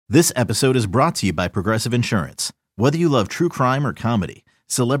This episode is brought to you by Progressive Insurance. Whether you love true crime or comedy,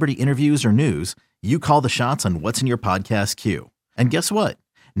 celebrity interviews or news, you call the shots on what's in your podcast queue. And guess what?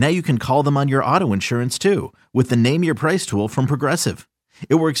 Now you can call them on your auto insurance too with the Name Your Price tool from Progressive.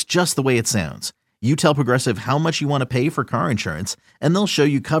 It works just the way it sounds. You tell Progressive how much you want to pay for car insurance, and they'll show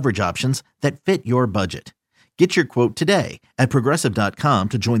you coverage options that fit your budget. Get your quote today at Progressive.com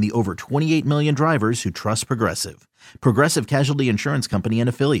to join the over 28 million drivers who trust Progressive. Progressive Casualty Insurance Company and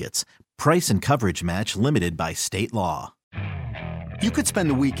Affiliates. Price and coverage match limited by state law. You could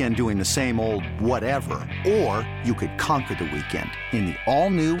spend the weekend doing the same old whatever, or you could conquer the weekend in the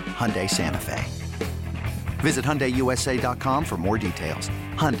all-new Hyundai Santa Fe. Visit HyundaiUSA.com for more details.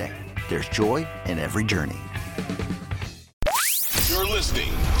 Hyundai, there's joy in every journey. You're listening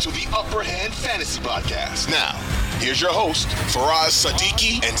to the Upper Hand Fantasy Podcast. Now, here's your host, Faraz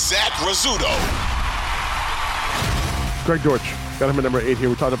Siddiqui and Zach Rizzuto. Greg Dortch, got him at number 8 here.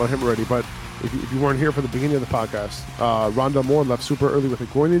 We talked about him already, but if you weren't here for the beginning of the podcast, Rondale Moore left super early with a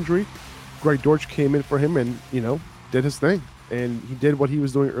groin injury. Greg Dortch came in for him and, did his thing. And he did what he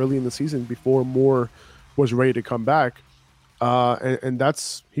was doing early in the season before Moore was ready to come back. And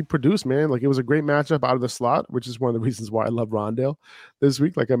that's, he produced, man. Like, it was a great matchup out of the slot, which is one of the reasons why I love Rondale this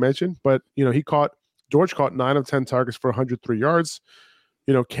week, like I mentioned. But, Dortch caught 9 of 10 targets for 103 yards.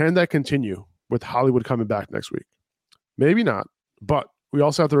 Can that continue with Hollywood coming back next week? Maybe not. But we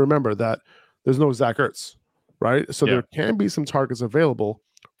also have to remember that there's no Zach Ertz, right? So there can be some targets available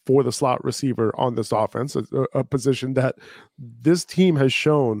for the slot receiver on this offense, a position that this team has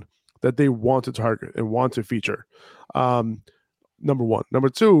shown that they want to target and want to feature. Number one. Number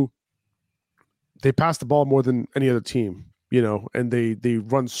two, they pass the ball more than any other team, and they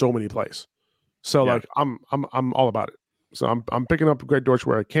run so many plays. So I'm all about it. So I'm picking up Greg Dortch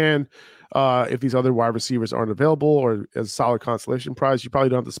where I can. If these other wide receivers aren't available or as a solid consolation prize, you probably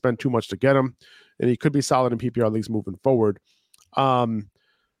don't have to spend too much to get him. And he could be solid in PPR leagues moving forward.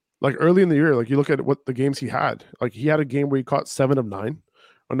 Like early in the year, like you look at what the games he had. Like he had a game where he caught 7 of 9,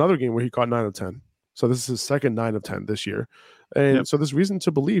 another game where he caught 9 of 10. So this is his second 9 of 10 this year. And so there's reason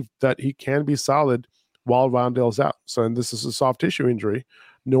to believe that he can be solid while Rondale's out. So, and this is a soft tissue injury.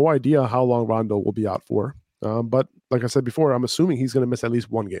 No idea how long Rondale will be out for. But like I said before, I'm assuming he's going to miss at least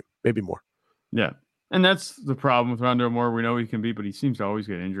one game, maybe more. Yeah. And that's the problem with Rondale Moore. We know he can be, but he seems to always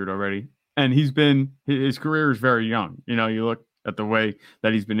get injured already. And his career is very young. You look at the way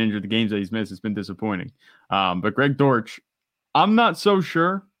that he's been injured, the games that he's missed, it's been disappointing. But Greg Dortch, I'm not so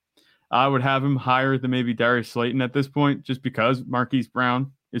sure I would have him higher than maybe Darius Slayton at this point, just because Marquise Brown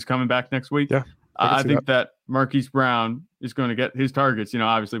is coming back next week. Yeah, I think that Marquise Brown is going to get his targets,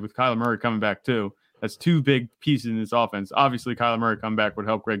 obviously with Kyler Murray coming back too. That's 2 big pieces in this offense. Obviously, Kyler Murray coming back would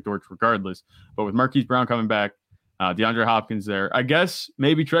help Greg Dortch regardless. But with Marquise Brown coming back, DeAndre Hopkins there, I guess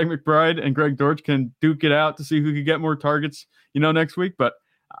maybe Trey McBride and Greg Dortch can duke it out to see who could get more targets, next week. But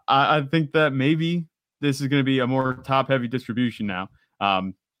I think that maybe this is going to be a more top-heavy distribution now.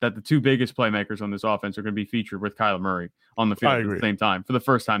 That the 2 biggest playmakers on this offense are going to be featured with Kyler Murray on the field at the same time for the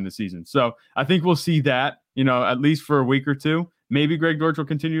first time this season. So I think we'll see that, at least for a week or two. Maybe Greg Dortch will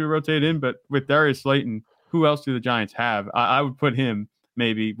continue to rotate in, but with Darius Slayton, who else do the Giants have? I would put him,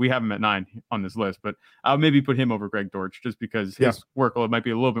 maybe, we have him at 9 on this list, but I'll maybe put him over Greg Dortch just because his workload might be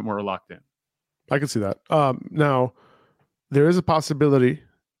a little bit more locked in. I can see that. Now, there is a possibility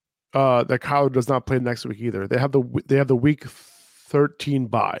that Kyler does not play next week either. They have the week 13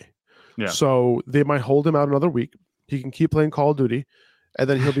 bye. Yeah. So they might hold him out another week. He can keep playing Call of Duty, and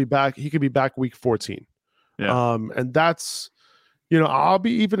then he'll be back. He could be back week 14. Yeah. And that's, I'll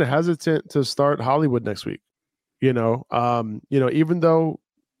be even hesitant to start Hollywood next week. Even though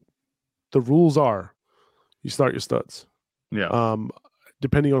the rules are you start your studs. Yeah.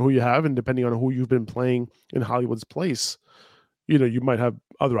 Depending on who you have and depending on who you've been playing in Hollywood's place, you might have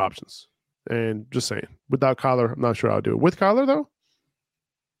other options. And just saying, without Kyler, I'm not sure I'll do it. With Kyler though,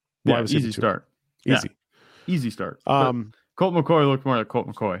 easy start. Easy start. Colt McCoy looked more like Colt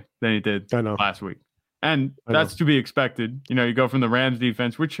McCoy than he did last week. And that's to be expected. You go from the Rams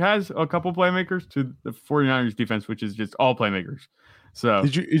defense, which has a couple playmakers, to the 49ers defense, which is just all playmakers. So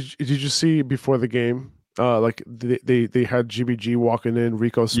did you see before the game, like they had GBG walking in,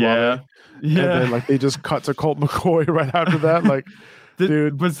 Rico Suave, and then they just cut to Colt McCoy right after that.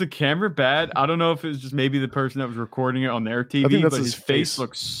 Dude, was the camera bad? I don't know if it was just maybe the person that was recording it on their TV, but his face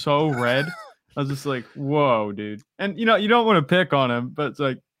looked so red. I was just like, "Whoa, dude!" And you don't want to pick on him, but it's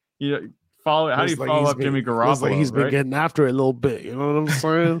like follow. How do you follow up Jimmy Garoppolo? He's been getting after it a little bit. You know what I'm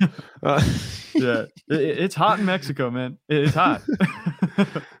saying? It's hot in Mexico, man. It's hot.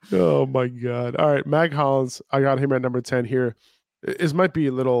 Oh my God! All right, Mag Hollins. I got him at number 10 here. It might be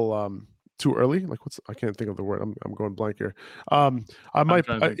a little too early. Like I can't think of the word. I'm going blank here. I might,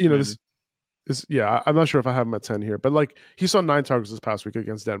 I'm not sure if I have him at 10 here, but like he saw 9 targets this past week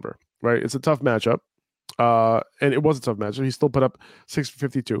against Denver, right? It's a tough matchup. And it was a tough matchup. He still put up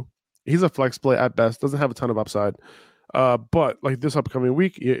 652. He's a flex play at best, doesn't have a ton of upside. But like this upcoming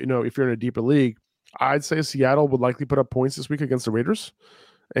week, if you're in a deeper league, I'd say Seattle would likely put up points this week against the Raiders,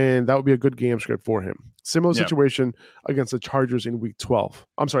 and that would be a good game script for him. Similar situation against the Chargers in week 12.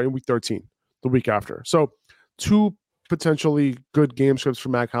 I'm sorry, in week 13, the week after. So 2 potentially good game scripts for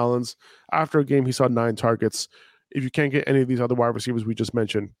Matt Collins. After a game, he saw 9 targets. If you can't get any of these other wide receivers we just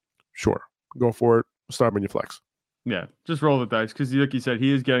mentioned, sure, go for it. Start when you flex. Yeah, just roll the dice because, like you said,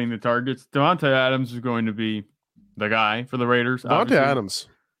 he is getting the targets. Devontae Adams is going to be the guy for the Raiders. Devontae Adams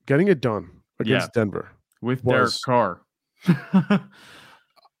getting it done against Denver with Derek Carr.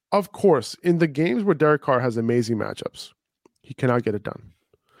 Of course, in the games where Derek Carr has amazing matchups, he cannot get it done.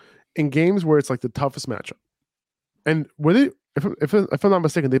 In games where it's like the toughest matchup, and were they, if I'm not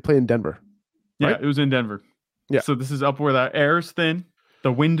mistaken, they play in Denver. Right? Yeah, it was in Denver. Yeah. So this is up where the air is thin,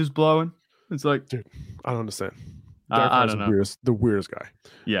 the wind is blowing. It's like, dude, I don't understand. I don't know. The weirdest guy.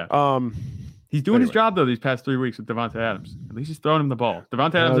 Yeah. He's doing his job though these past 3 weeks with Devontae Adams. At least he's throwing him the ball.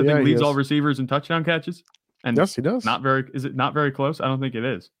 Devontae Adams, I think, leads all receivers in touchdown catches. And yes, he does. Is it not very close? I don't think it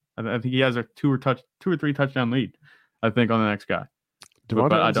is. I think he has a 2 or 3 touchdown lead, I think, on the next guy.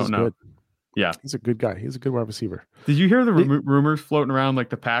 But I don't know. Good. Yeah. He's a good guy. He's a good wide receiver. Did you hear the rumors floating around like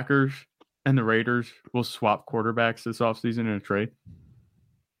the Packers and the Raiders will swap quarterbacks this offseason in a trade?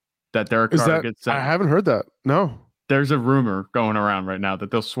 That Derek Carr gets sent? I haven't heard that. No. There's a rumor going around right now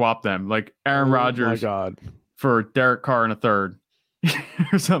that they'll swap them, like Aaron Rodgers for Derek Carr in a third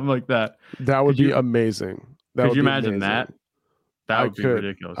or something like that. That would be amazing. Could you imagine that? That would be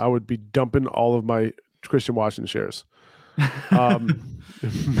ridiculous. I would be dumping all of my Christian Washington shares. It's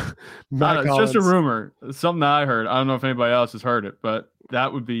just a rumor. Something that I heard. I don't know if anybody else has heard it, but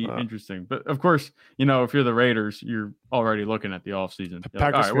that would be interesting. But of course, if you're the Raiders, you're already looking at the offseason. The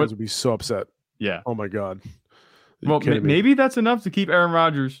Packers fans would be so upset. Yeah. Oh my God. Well, maybe that's enough to keep Aaron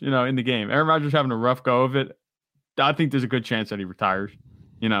Rodgers, in the game. Aaron Rodgers having a rough go of it. I think there's a good chance that he retires.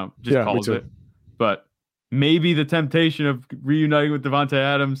 Calls it. But maybe the temptation of reuniting with Devontae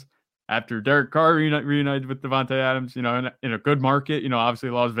Adams after Derek Carr reunited with Devontae Adams, in a good market, obviously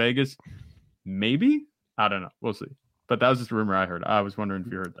Las Vegas. Maybe? I don't know. We'll see. But that was just a rumor I heard. I was wondering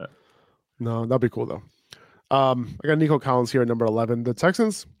if you heard that. No, that'd be cool, though. I got Nico Collins here at number 11. The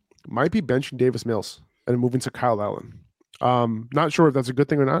Texans might be benching Davis Mills and moving to Kyle Allen. Not sure if that's a good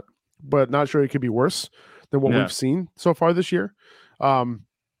thing or not, but not sure it could be worse than what we've seen so far this year. A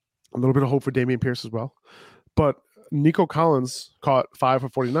little bit of hope for Dameon Pierce as well. But Nico Collins caught 5 for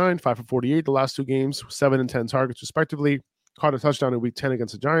 49, 5 for 48 the last 2 games, 7 and 10 targets respectively, caught a touchdown in week 10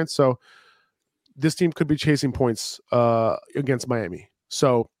 against the Giants. So this team could be chasing points against Miami.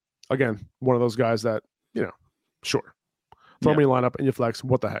 So again, one of those guys that, sure. Throw me in lineup and you flex.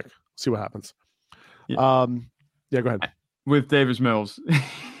 What the heck? See what happens. Yeah, go ahead. With Davis Mills,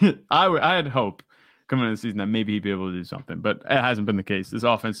 I had hope coming into the season that maybe he'd be able to do something, but it hasn't been the case. This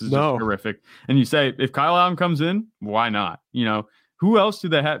offense is just horrific. And you say, if Kyle Allen comes in, why not? Who else do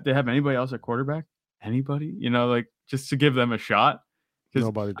they have? They have anybody else at quarterback? Anybody? Just to give them a shot.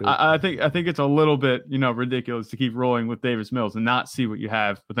 Nobody did. I think it's a little bit, ridiculous to keep rolling with Davis Mills and not see what you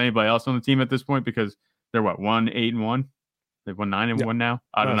have with anybody else on the team at this point, because they're 8-1. They've won 9-1 now.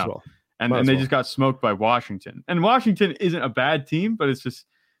 I don't know. Well. And they just got smoked by Washington. And Washington isn't a bad team, but it's just,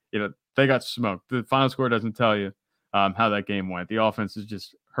 they got smoked. The final score doesn't tell you how that game went. The offense is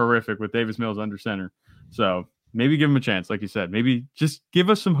just horrific with Davis Mills under center. So maybe give him a chance, like you said. Maybe just give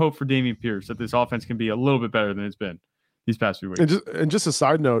us some hope for Dameon Pierce that this offense can be a little bit better than it's been these past few weeks. And just a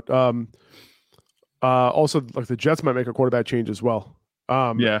side note, also like the Jets might make a quarterback change as well. They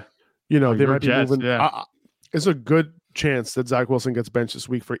might be moving. Yeah. It's a good chance that Zach Wilson gets benched this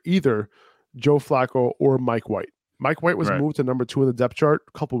week for either Joe Flacco or Mike White. Mike White was moved to number 2 in the depth chart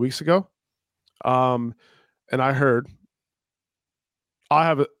a couple weeks ago. And I heard, I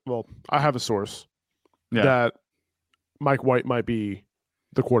have a source that Mike White might be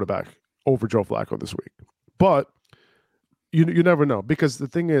the quarterback over Joe Flacco this week. But you never know, because the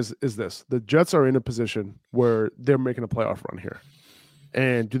thing is this: the Jets are in a position where they're making a playoff run here.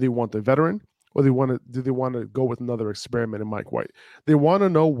 And do they want the veteran, or do they want to go with another experiment in Mike White? They want to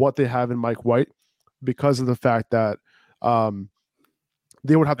know what they have in Mike White because of the fact that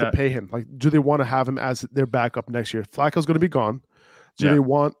they would have to pay him. Like, do they want to have him as their backup next year? Flacco's going to be gone. Do they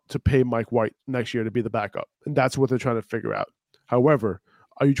want to pay Mike White next year to be the backup? And that's what they're trying to figure out. However,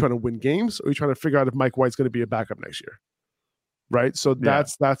 are you trying to win games, or are you trying to figure out if Mike White's going to be a backup next year? right? So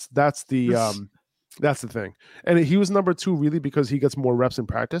that's the thing. And he was number 2 really because he gets more reps in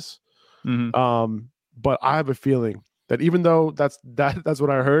practice. But I have a feeling that even though that's what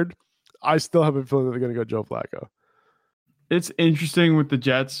I heard, I still have a feeling that they're going to go Joe Flacco. It's interesting with the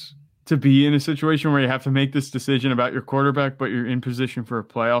Jets to be in a situation where you have to make this decision about your quarterback, but you're in position for a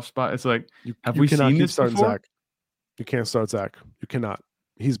playoff spot. It's like, have we seen this before? Zach. You can't start Zach. You cannot.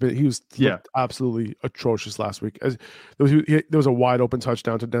 He was absolutely atrocious last week. There was a wide open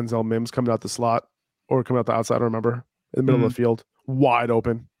touchdown to Denzel Mims coming out the slot or coming out the outside. I remember in the middle of the field, wide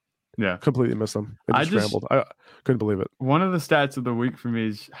open. Yeah, completely missed him. I scrambled. I couldn't believe it. One of the stats of the week for me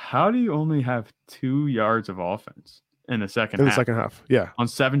is how do you only have 2 yards of offense in the second half? Yeah, on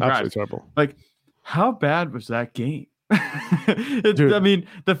 7 drives. Absolutely terrible. Like, how bad was that game? I mean,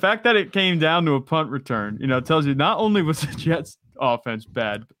 the fact that it came down to a punt return, tells you not only was the Jets offense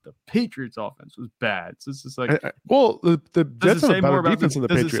bad, but the Patriots offense was bad. So it's just like, the Jets have a better defense than the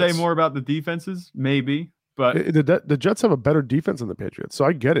Patriots. Does it say more about the defenses? Maybe, but the Jets have a better defense than the Patriots. So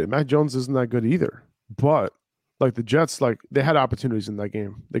I get it. Mac Jones isn't that good either, but like the Jets, like they had opportunities in that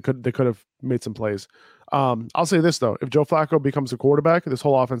game. They could have made some plays. I'll say this though: if Joe Flacco becomes a quarterback, this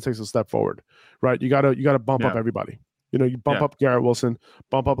whole offense takes a step forward, right? You gotta bump up everybody. You bump up Garrett Wilson,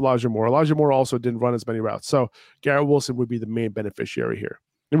 bump up Elijah Moore. Elijah Moore also didn't run as many routes. So Garrett Wilson would be the main beneficiary here.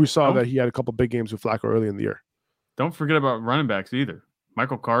 And we saw that he had a couple big games with Flacco early in the year. Don't forget about running backs either.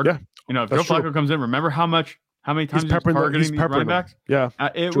 Michael Carter. Yeah, if Joe Flacco comes in, remember how many times he's targeting these running backs? Yeah.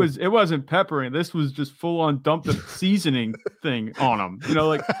 It wasn't peppering. This was just full on dump the seasoning thing on them.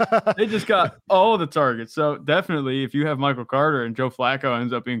 They just got all the targets. So definitely if you have Michael Carter and Joe Flacco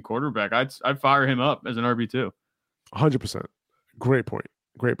ends up being quarterback, I'd fire him up as an RB2. 100%. Great point.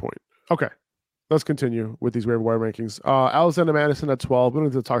 Okay, let's continue with these waiver wire rankings. Alexander Madison at 12. We don't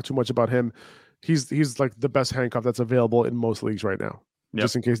need to talk too much about him. He's like the best handcuff that's available in most leagues right now,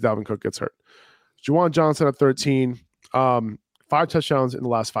 just in case Dalvin Cook gets hurt. Juwan Johnson at 13. 5 touchdowns in the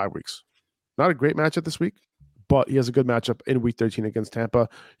last 5 weeks. Not a great matchup this week, but he has a good matchup in week 13 against Tampa.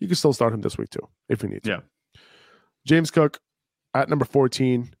 You can still start him this week too, if you need to. Yeah. James Cook at number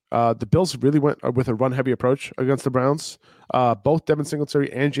 14. The Bills really went with a run-heavy approach against the Browns. Both Devin Singletary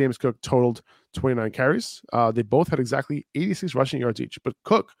and James Cook totaled 29 carries. They both had exactly 86 rushing yards each, but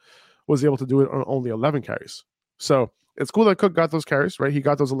Cook was able to do it on only 11 carries. So it's cool that Cook got those carries, right? He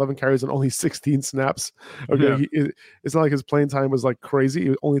got those 11 carries on only 16 snaps. Okay, it's not like his playing time was like crazy. It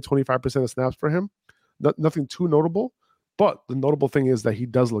was only 25% of snaps for him. Nothing too notable, but the notable thing is that he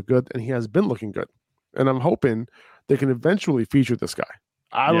does look good, and he has been looking good. And I'm hoping they can eventually feature this guy.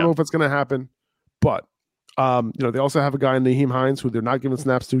 I don't know if it's going to happen, but they also have a guy in Nyheim Hines who they're not giving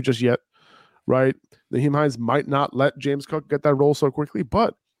snaps to just yet, right? Nyheim Hines might not let James Cook get that role so quickly,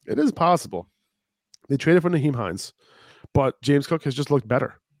 but it is possible. They traded for Nyheim Hines, but James Cook has just looked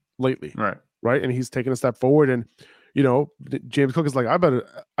better lately, right? And he's taken a step forward, and James Cook is like, I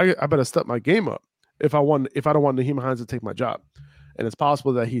better step my game up if I don't want Nyheim Hines to take my job. And it's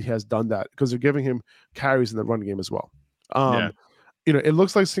possible that he has done that because they're giving him carries in the run game as well. It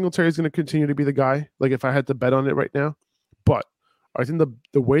looks like Singletary is going to continue to be the guy, like if I had to bet on it right now. But I think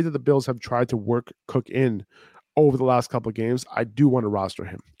the way that the Bills have tried to work Cook in over the last couple of games, I do want to roster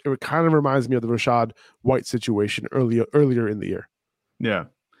him. It kind of reminds me of the Rashad White situation earlier in the year. Yeah.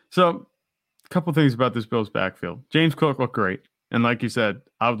 So a couple things about this Bills backfield. James Cook looked great. And like you said,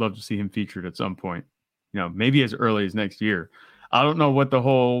 I would love to see him featured at some point, maybe as early as next year. I don't know what the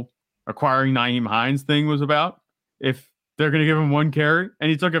whole acquiring Nyheim Hines thing was about. If they're going to give him 1 carry, and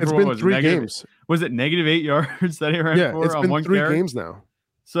he took it for what was 3 games. Was it -8 yards that he ran for on 1 carry? It's been 3 games now.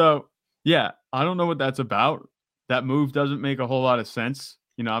 So, yeah, I don't know what that's about. That move doesn't make a whole lot of sense.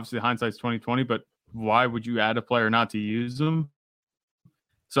 Obviously hindsight's 20/20, but why would you add a player not to use them?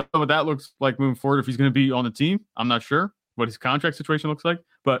 So what that looks like moving forward, if he's going to be on the team, I'm not sure what his contract situation looks like.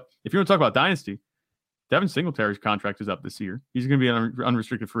 But if you want to talk about dynasty, Devin Singletary's contract is up this year. He's going to be an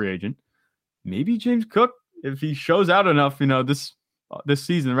unrestricted free agent. Maybe James Cook, if he shows out enough, this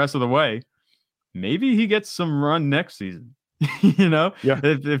season, the rest of the way, maybe he gets some run next season.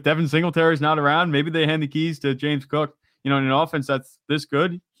 If Devin Singletary's not around, maybe they hand the keys to James Cook. In an offense that's this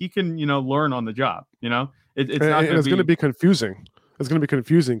good, he can learn on the job. It's going to be confusing. It's going to be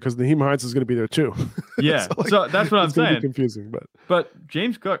confusing because Nyheim Hines is going to be there too. Yeah, so that's what I'm saying. It's confusing, but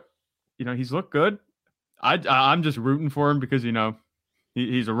James Cook, he's looked good. I'm just rooting for him because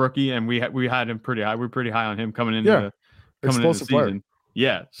he's a rookie and we had him pretty high. We're pretty high on him coming into the season. Player.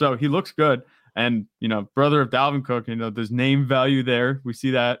 Yeah, so he looks good, and brother of Dalvin Cook. There's name value there. We see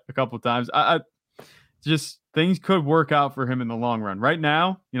that a couple of times. I just things could work out for him in the long run. Right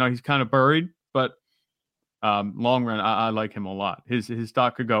now, he's kind of buried, but long run, I like him a lot. His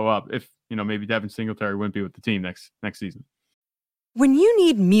stock could go up if, maybe Devin Singletary wouldn't be with the team next season. When you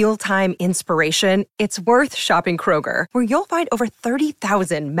need mealtime inspiration, it's worth shopping Kroger, where you'll find over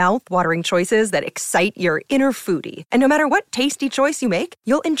 30,000 mouth-watering choices that excite your inner foodie. And no matter what tasty choice you make,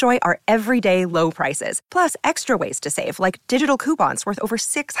 you'll enjoy our everyday low prices, plus extra ways to save, like digital coupons worth over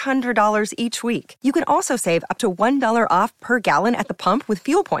 $600 each week. You can also save up to $1 off per gallon at the pump with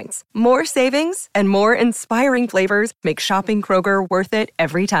fuel points. More savings and more inspiring flavors make shopping Kroger worth it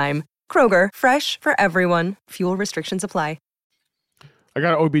every time. Kroger, fresh for everyone. Fuel restrictions apply. I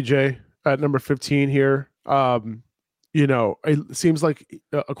got OBJ at number 15 here. It seems like,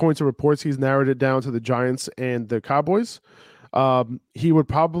 according to reports, he's narrowed it down to the Giants and the Cowboys. He would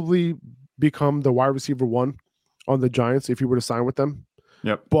probably become the wide receiver 1 on the Giants if he were to sign with them.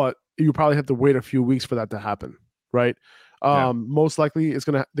 Yep. But you probably have to wait a few weeks for that to happen, right? Most likely, he's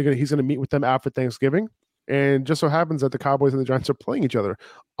gonna meet with them after Thanksgiving. And just so happens that the Cowboys and the Giants are playing each other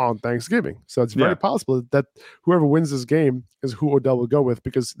on Thanksgiving. So it's very possible that whoever wins this game is who Odell will go with,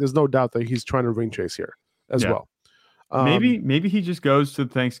 because there's no doubt that he's trying to ring chase here as well. Maybe he just goes to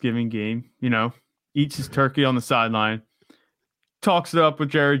the Thanksgiving game, eats his turkey on the sideline, talks it up with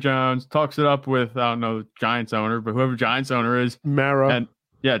Jerry Jones, talks it up with, I don't know, Giants owner, but whoever Giants owner is. Mara. And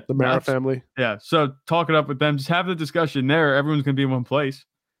the Mara family. Yeah. So talk it up with them. Just have the discussion there. Everyone's going to be in one place.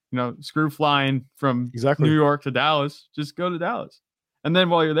 Screw flying from New York to Dallas. Just go to Dallas. And then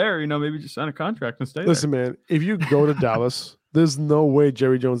while you're there, maybe just sign a contract and stay there. Listen, man, if you go to Dallas, there's no way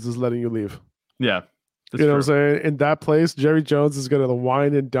Jerry Jones is letting you leave. Yeah. What I'm saying? In that place, Jerry Jones is going to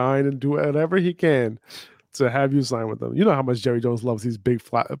wine and dine and do whatever he can to have you sign with them. You know how much Jerry Jones loves these big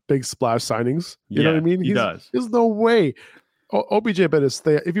splash signings. You know what I mean? He does. There's no way. OBJ better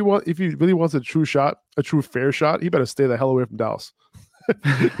stay. If he really wants a true fair shot, he better stay the hell away from Dallas.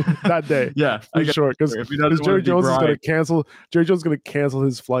 That day, for sure, because Jerry Jones is going to cancel. Jerry Jones is going to cancel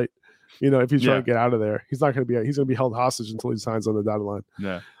his flight. If he's trying to get out of there, he's not going to be. He's going to be held hostage until he signs on the dotted line.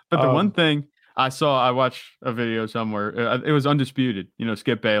 Yeah, but the one thing I watched a video somewhere. It was Undisputed.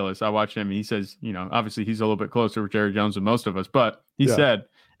 Skip Bayless. I watched him, and he says, obviously he's a little bit closer with Jerry Jones than most of us, but he said,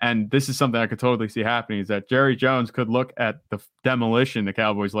 and this is something I could totally see happening, is that Jerry Jones could look at the demolition the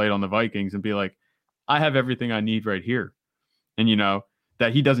Cowboys laid on the Vikings and be like, I have everything I need right here, and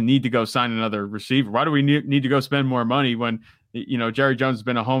that he doesn't need to go sign another receiver. Why do we need to go spend more money when, Jerry Jones has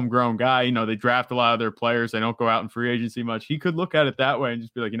been a homegrown guy? They draft a lot of their players. They don't go out in free agency much. He could look at it that way and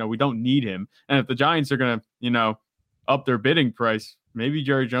just be like, we don't need him. And if the Giants are going to, up their bidding price, maybe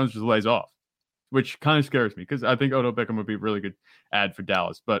Jerry Jones just lays off, which kind of scares me, because I think Odell Beckham would be a really good ad for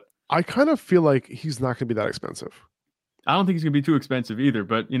Dallas. But I kind of feel like he's not going to be that expensive. I don't think he's going to be too expensive either.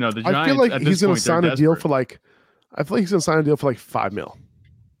 But, the Giants, I feel like he's going to sign a deal for $5 million.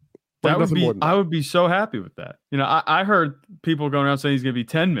 That would be. I would be so happy with that. I heard people going around saying he's going to be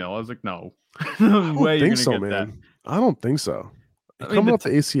 10 mil. I was like, no, no way you're going to get that. I don't think so. Coming off the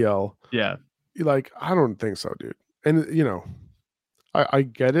ACL, I don't think so, dude. And I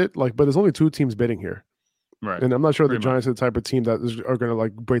get it, but there's only 2 teams bidding here, right? And I'm not sure the Giants are the type of team that are going to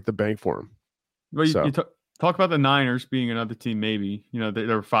break the bank for him. Well, you talk about the Niners being another team. Maybe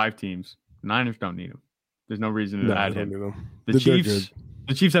there were 5 teams. The Niners don't need him. There's no reason to add him. The Chiefs.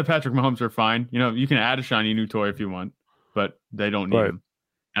 The Chiefs have Patrick Mahomes. Are fine. You can add a shiny new toy if you want, but they don't need him.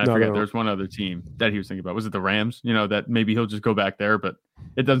 And I forget, there's one other team that he was thinking about. Was it the Rams? That maybe he'll just go back there, but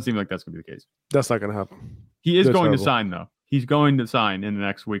it doesn't seem like that's going to be the case. That's not going to happen. He is going to sign, though. He's going to sign in the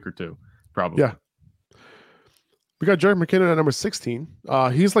next week or 2, probably. Yeah. We got Jerick McKinnon at number 16.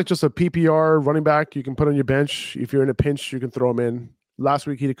 He's just a PPR running back you can put on your bench. If you're in a pinch, you can throw him in. Last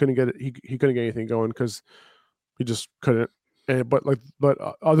week he couldn't get it. He couldn't get anything going because he just couldn't. But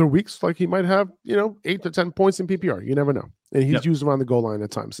other weeks, he might have 8 to 10 points in PPR. You never know, and he's used around the goal line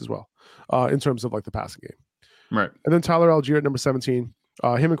at times as well, in terms of the passing game. Right. And then Tyler Algier at number 17.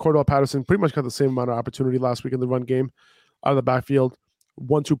 Him and Cordell Patterson pretty much got the same amount of opportunity last week in the run game, out of the backfield,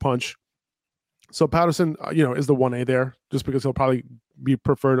 1-2 punch. So Patterson, is the 1A there, just because he'll probably be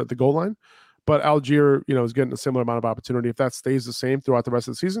preferred at the goal line. But Algier, is getting a similar amount of opportunity. If that stays the same throughout the rest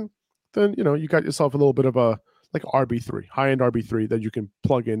of the season, then you got yourself a little bit of a RB3, high-end RB3 that you can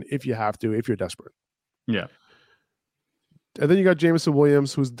plug in if you have to, if you're desperate. Yeah. And then you got Jameson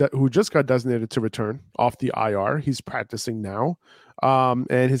Williams, who just got designated to return off the IR. He's practicing now.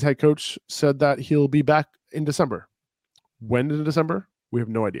 And his head coach said that he'll be back in December. When in December? We have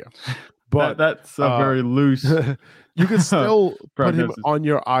no idea. But that's a very loose. You can still put him on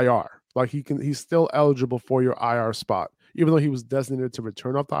your IR. He's still eligible for your IR spot. Even though he was designated to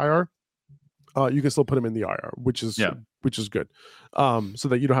return off the IR, you can still put him in the IR, which is which is good. So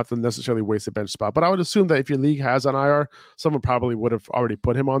that you don't have to necessarily waste a bench spot. But I would assume that if your league has an IR, someone probably would have already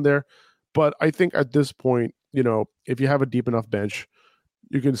put him on there. But I think at this point, if you have a deep enough bench,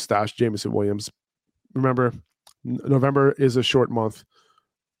 you can stash Jameson Williams. Remember, November is a short month,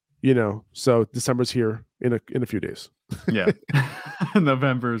 so December's here in a few days. Yeah.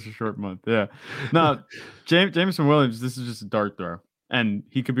 November is a short month. Yeah. No, Jameson Williams, this is just a dart throw. And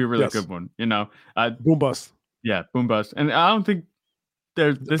he could be a really good one, Boom bust. Yeah, boom bust. And I don't think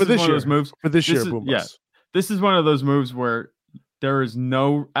this is one of those moves. For this year, boom bust. Yeah, this is one of those moves where there is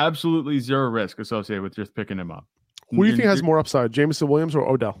absolutely zero risk associated with just picking him up. Who do you think has more upside, Jameson Williams or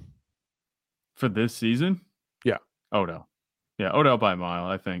Odell? For this season? Yeah. Odell. Yeah, Odell by a mile,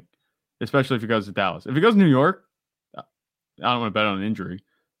 I think. Especially if he goes to Dallas. If he goes to New York, I don't want to bet on an injury,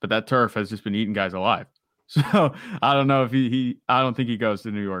 but that turf has just been eating guys alive. So I don't know if I don't think he goes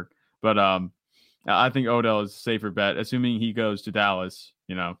to New York, but I think Odell is a safer bet, assuming he goes to Dallas,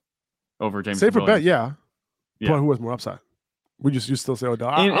 over Jameson Safer Williams. Bet, yeah. But who has more upside? You still say Odell?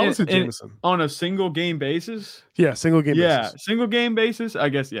 I would say Jameson. On a single game basis? Yeah, single game basis. Yeah, single game basis, I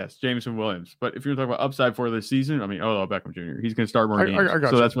guess, yes, Jameson Williams. But if you're talking about upside for this season, I mean, Odell Beckham Jr., he's going to start more games.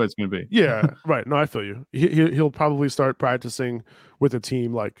 So that's what it's going to be. Yeah, right. No, I feel you. He'll probably start practicing with the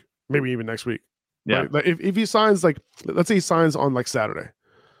team, like, maybe even next week. Yeah. Right? Like if he signs, like, let's say he signs on, like, Saturday.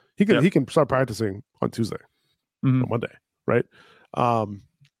 He can start practicing on Tuesday or Monday, right?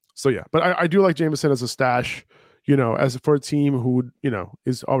 So, yeah. But I do like Jameson as a stash, as for a team who,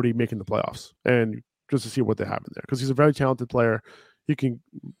 is already making the playoffs and just to see what they have in there. Because he's a very talented player. He can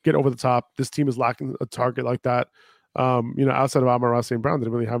get over the top. This team is lacking a target like that. Outside of Amon-Ra St. Brown, they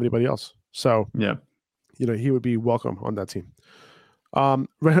didn't really have anybody else. So, he would be welcome on that team.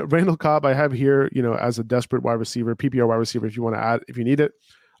 Randall Cobb, I have here, as a desperate wide receiver, PPR wide receiver, if you want to add, if you need it.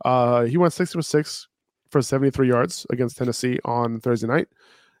 He went 6 for 6 for 73 yards against Tennessee on Thursday night.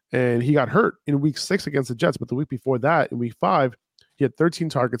 And he got hurt in week 6 against the Jets. But the week before that, in week 5, he had 13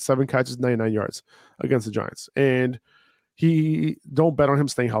 targets, 7 catches, 99 yards against the Giants. And don't bet on him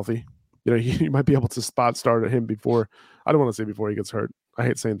staying healthy. He might be able to spot start at him before. I don't want to say before he gets hurt. I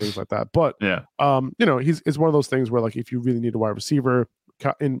hate saying things like that. But, it's one of those things where, like, if you really need a wide receiver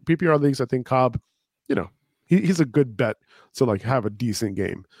in PPR leagues, I think Cobb, he's a good bet to, like, have a decent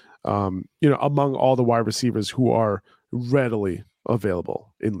game, among all the wide receivers who are readily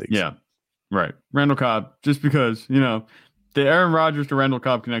available in leagues. Yeah, right. Randall Cobb, just because, the Aaron Rodgers to Randall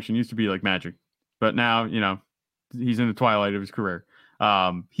Cobb connection used to be like magic, but now, he's in the twilight of his career.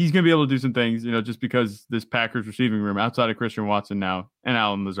 He's going to be able to do some things, just because this Packers receiving room outside of Christian Watson now and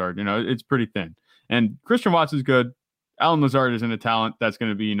Allen Lazard, it's pretty thin. And Christian Watson's good. Allen Lazard isn't a talent that's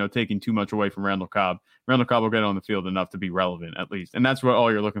going to be, taking too much away from Randall Cobb. Randall Cobb will get on the field enough to be relevant, at least. And that's what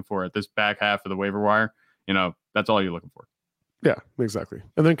all you're looking for at this back half of the waiver wire. That's all you're looking for. Yeah, exactly.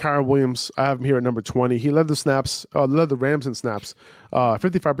 And then Kyren Williams, I have him here at number 20. He led the Rams in snaps,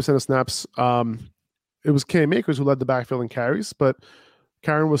 55% of snaps. It was Cam Akers who led the backfield in carries, but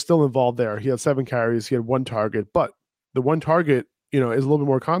Kyren was still involved there. He had 7 carries. He had 1 target, but the 1 target, is a little bit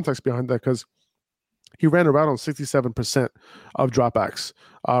more context behind that because he ran around on 67% of dropbacks,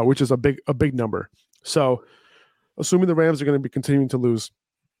 which is a big number. So assuming the Rams are going to be continuing to lose,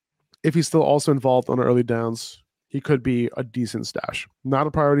 if he's still also involved on early downs, he could be a decent stash. Not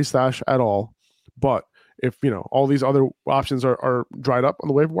a priority stash at all, but if, all these other options are dried up on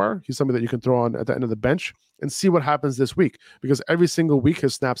the waiver wire, he's somebody that you can throw on at the end of the bench and see what happens this week, because every single week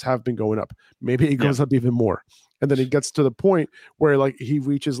his snaps have been going up. Maybe it goes up even more. And then he gets to the point where, like, he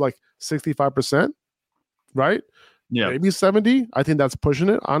reaches like 65%, right? Yeah. Maybe 70. I think that's pushing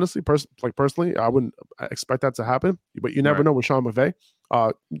it. Honestly, personally, I wouldn't expect that to happen, but you never know with Sean McVay,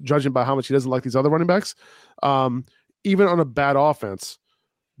 judging by how much he doesn't like these other running backs. Even on a bad offense,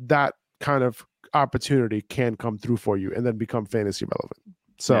 that kind of opportunity can come through for you and then become fantasy relevant.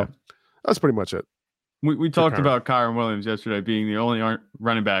 So that's pretty much it. We talked about Kyren Williams yesterday being the only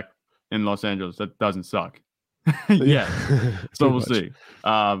running back in Los Angeles that doesn't suck. So we'll see.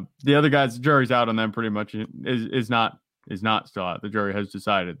 The other guys, the jury's out on them pretty much. Is not still out. The jury has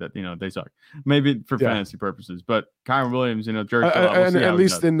decided that they suck. Maybe for fantasy purposes, but Kyren Williams, jury's still out. We'll and at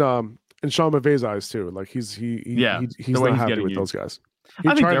least in Sean McVay's eyes too. Like he's not happy with those guys. He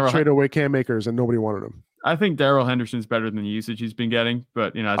tried to trade away Cam Akers and nobody wanted him. I think Darrell Henderson's better than the usage he's been getting,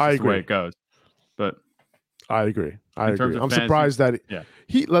 but that's just the way it goes. But I agree. I'm surprised that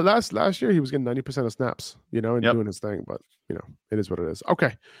he last year he was getting 90% of snaps, and doing his thing, but it is what it is.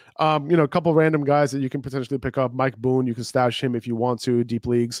 Okay. A couple random guys that you can potentially pick up. Mike Boone, you can stash him if you want to, deep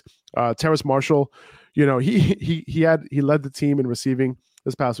leagues. Terrace Marshall, he led the team in receiving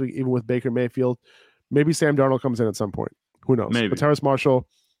this past week, even with Baker Mayfield. Maybe Sam Darnold comes in at some point. Who knows? Maybe. But Terrace Marshall,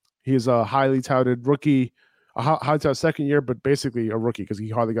 he's a highly touted rookie, a highly touted second year, but basically a rookie because he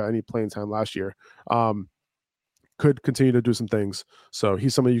hardly got any playing time last year. Could continue to do some things. So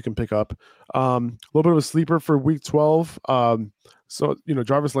he's somebody you can pick up. A little bit of a sleeper for week 12. So,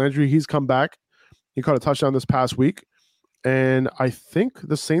 Jarvis Landry, he's come back. He caught a touchdown this past week. And I think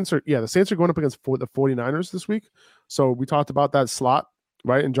the Saints are going up against the 49ers this week. So we talked about that slot,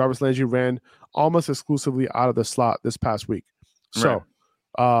 right? And Jarvis Landry ran almost exclusively out of the slot this past week. So,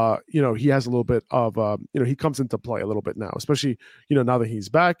 he has a little bit of, he comes into play a little bit now, especially, now that he's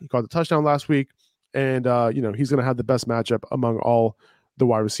back. He caught the touchdown last week. And, he's going to have the best matchup among all the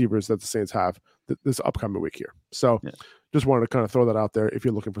wide receivers that the Saints have this upcoming week here. So just wanted to kind of throw that out there if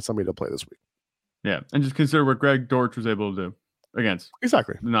you're looking for somebody to play this week. Yeah. And just consider what Greg Dortch was able to do against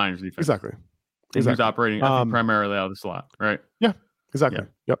the Niners defense. Exactly. He was operating I think, primarily out of the slot, right? Yeah, exactly.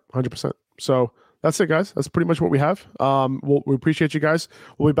 Yep, 100%. So that's it, guys. That's pretty much what we have. We appreciate you guys.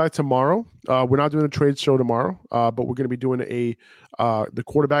 We'll be back tomorrow. We're not doing a trade show tomorrow, but we're going to be doing the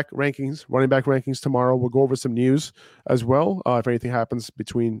quarterback rankings, running back rankings tomorrow. We'll go over some news as well if anything happens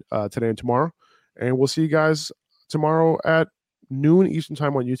between today and tomorrow. And we'll see you guys tomorrow at noon Eastern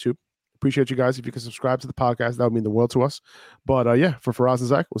time on YouTube. Appreciate you guys. If you can subscribe to the podcast, that would mean the world to us. But for Faraz and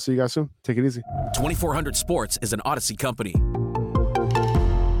Zach, we'll see you guys soon. Take it easy. 2400 Sports is an Odyssey company.